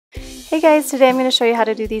Hey guys, today I'm going to show you how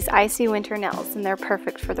to do these icy winter nails, and they're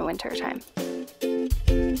perfect for the winter time.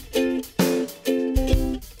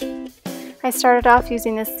 I started off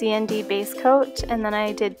using this CND base coat, and then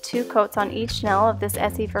I did 2 coats on each nail of this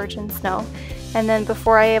Essie Virgin Snow, and then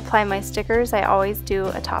before I apply my stickers I always do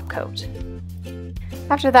a top coat.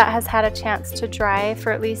 After that has had a chance to dry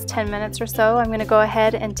for at least 10 minutes or so, I'm going to go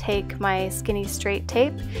ahead and take my skinny straight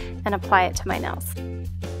tape and apply it to my nails.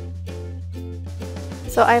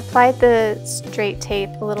 So I applied the straight tape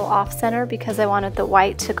a little off center because I wanted the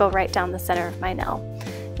white to go right down the center of my nail.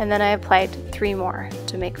 And then I applied 3 more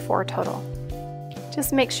to make 4 total.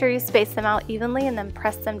 Just make sure you space them out evenly and then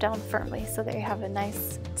press them down firmly so that you have a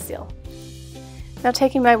nice seal. Now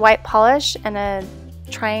taking my white polish and a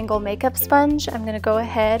triangle makeup sponge, I'm going to go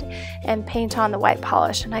ahead and paint on the white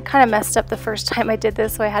polish. And I kind of messed up the first time I did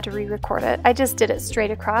this, so I had to re-record it. I just did it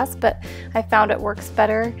straight across, but I found it works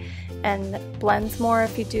better and blends more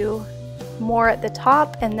if you do more at the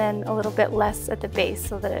top and then a little bit less at the base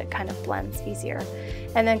so that it kind of blends easier.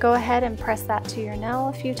 And then go ahead and press that to your nail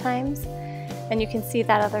a few times, and you can see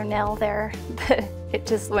that other nail there, it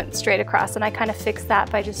just went straight across, and I kind of fixed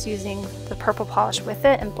that by just using the purple polish with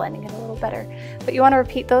it and blending it a little better. But you want to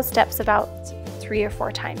repeat those steps about 3 or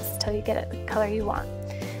 4 times until you get it the color you want.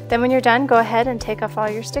 Then when you're done, go ahead and take off all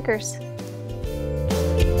your stickers.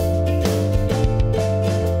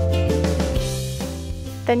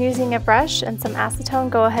 Then using a brush and some acetone,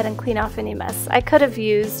 go ahead and clean off any mess. I could have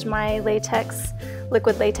used my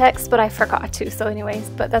liquid latex, but I forgot to, so anyways,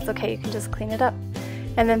 but that's okay, you can just clean it up.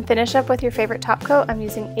 And then finish up with your favorite top coat. I'm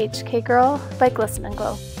using HK Girl by Glisten and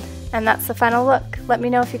Glow. And that's the final look. Let me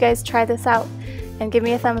know if you guys try this out, and give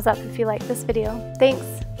me a thumbs up if you like this video. Thanks!